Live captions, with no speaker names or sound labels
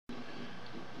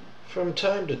From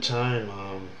time to time,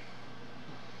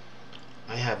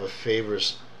 I have a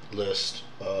favorites list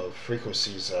of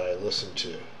frequencies that I listen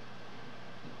to.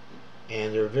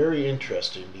 And they're very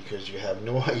interesting because you have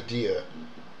no idea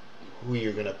who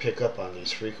you're going to pick up on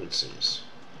these frequencies.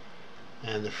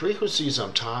 And the frequencies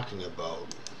I'm talking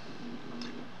about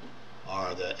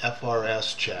are the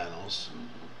FRS channels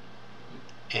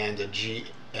and the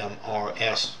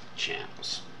GMRS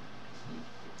channels.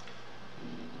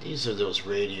 These are those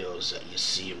radios that you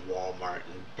see in Walmart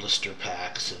and blister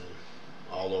packs and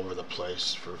all over the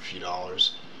place for a few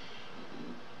dollars.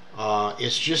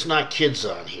 It's just not kids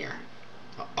on here.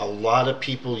 A lot of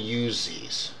people use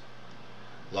these.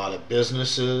 A lot of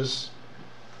businesses,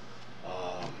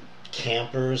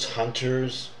 campers,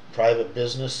 hunters, private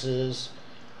businesses.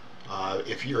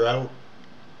 If you're out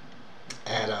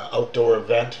at an outdoor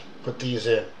event, put these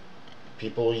in.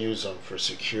 People use them for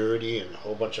security and a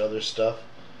whole bunch of other stuff.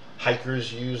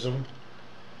 Hikers use them.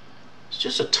 It's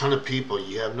just a ton of people.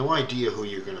 You have no idea who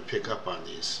you're going to pick up on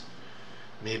these.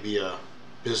 Maybe a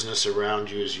business around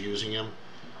you is using them.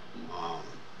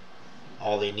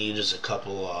 All they need is a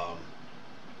couple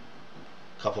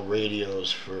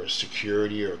radios for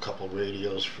security, or a couple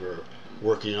radios for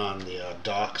working on the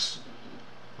docks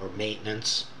or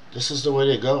maintenance. This is the way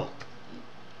to go.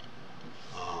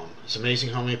 It's amazing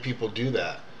how many people do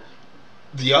that.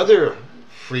 The other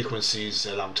frequencies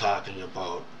that I'm talking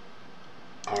about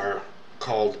are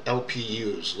called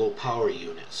LPUs, low power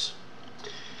units.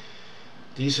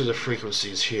 These are the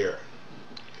frequencies here.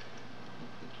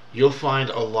 You'll find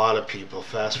a lot of people,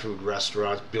 fast food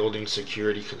restaurants, building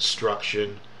security,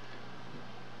 construction,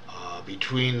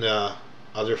 between the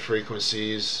other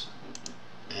frequencies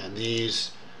and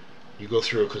these. You go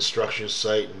through a construction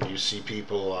site and you see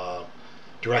people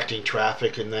directing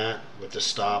traffic in that with the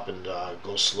stop and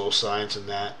go slow signs and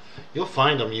that. You'll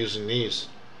find them using these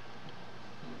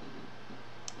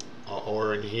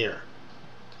or in here.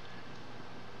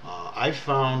 I've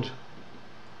found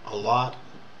a lot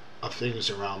of things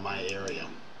around my area,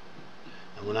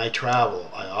 and when I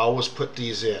travel I always put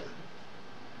these in,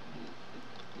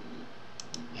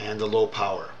 and the low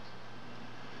power.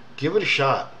 Give it a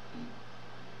shot.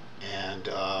 And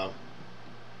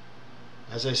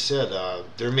as I said,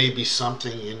 there may be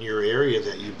something in your area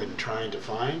that you've been trying to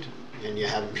find and you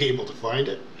haven't been able to find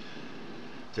it.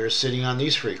 They're sitting on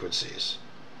these frequencies.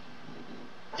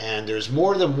 And there's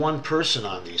more than one person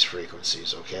on these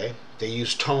frequencies, okay? They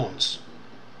use tones.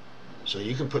 So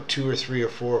you can put 2 or 3 or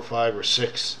 4 or 5 or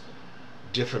 6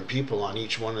 different people on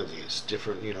each one of these.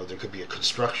 Different, there could be a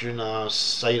construction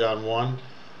site on one,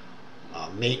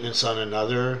 maintenance on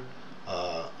another.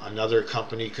 Another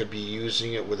company could be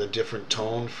using it with a different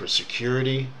tone for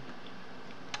security.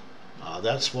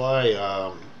 That's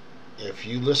why if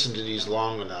you listen to these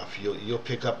long enough, you'll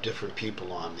pick up different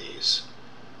people on these.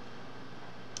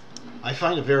 I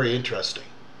find it very interesting,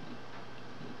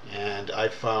 and I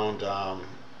found a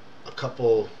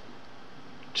couple,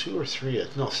 2 or 3,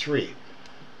 no, 3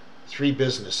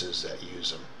 businesses that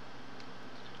use them.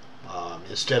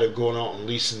 Instead of going out and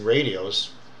leasing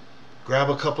radios,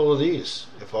 grab a couple of these.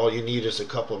 If all you need is a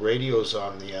couple of radios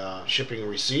on the shipping and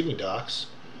receiving docks,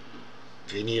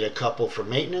 if you need a couple for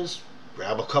maintenance,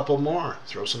 grab a couple more.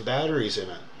 Throw some batteries in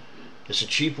it. It's a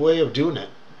cheap way of doing it.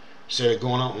 Instead of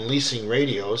going out and leasing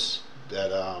radios,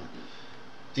 that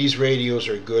these radios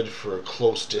are good for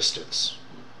close distance.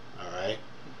 Alright?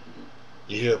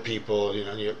 You hear people,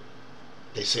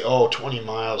 they say, oh, 20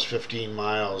 miles, 15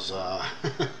 miles.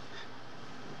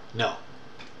 No.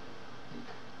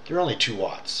 They're only 2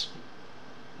 watts.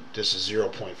 This is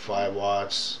 0.5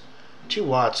 watts. 2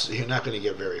 watts, you're not going to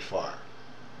get very far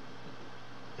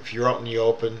if you're out in the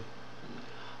open.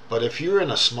 But if you're in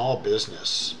a small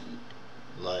business,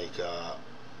 like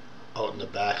out in the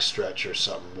back stretch or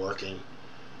something, working,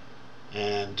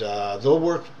 and they'll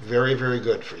work very, very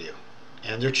good for you,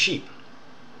 and they're cheap.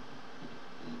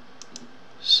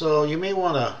 So you may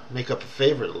want to make up a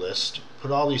favorite list,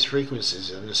 put all these frequencies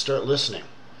in, and start listening.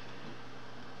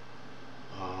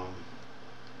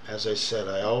 As I said,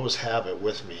 I always have it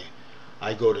with me.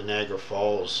 I go to Niagara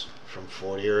Falls from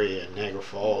Fort Erie, and Niagara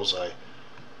Falls,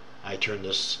 I turn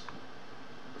this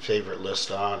favorite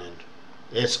list on, and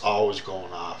it's always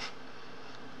going off.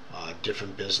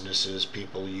 Different businesses,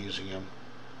 people using them.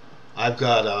 I've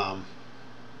got,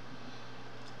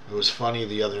 it was funny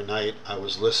the other night, I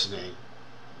was listening,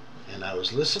 and I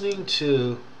was listening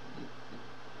to,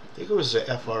 I think it was the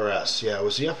FRS. Yeah, it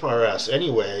was the FRS.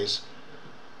 Anyways,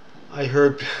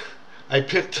 I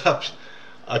picked up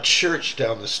a church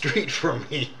down the street from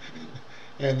me,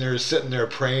 and they're sitting there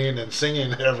praying and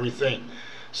singing and everything.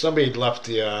 Somebody had left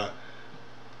the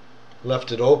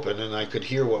left it open and I could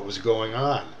hear what was going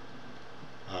on.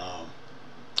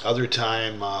 Other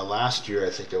time last year, I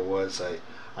think it was,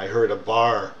 I heard a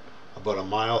bar about a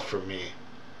mile from me.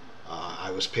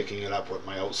 I was picking it up with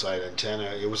my outside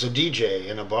antenna. It was a DJ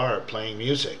in a bar playing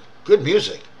music. Good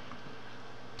music.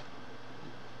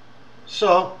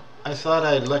 So I thought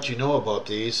I'd let you know about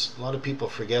these. A lot of people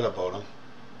forget about them.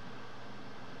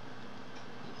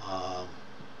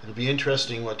 It'll be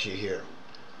interesting what you hear.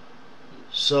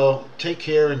 So take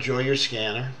care, enjoy your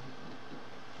scanner,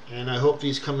 and I hope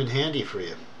these come in handy for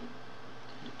you.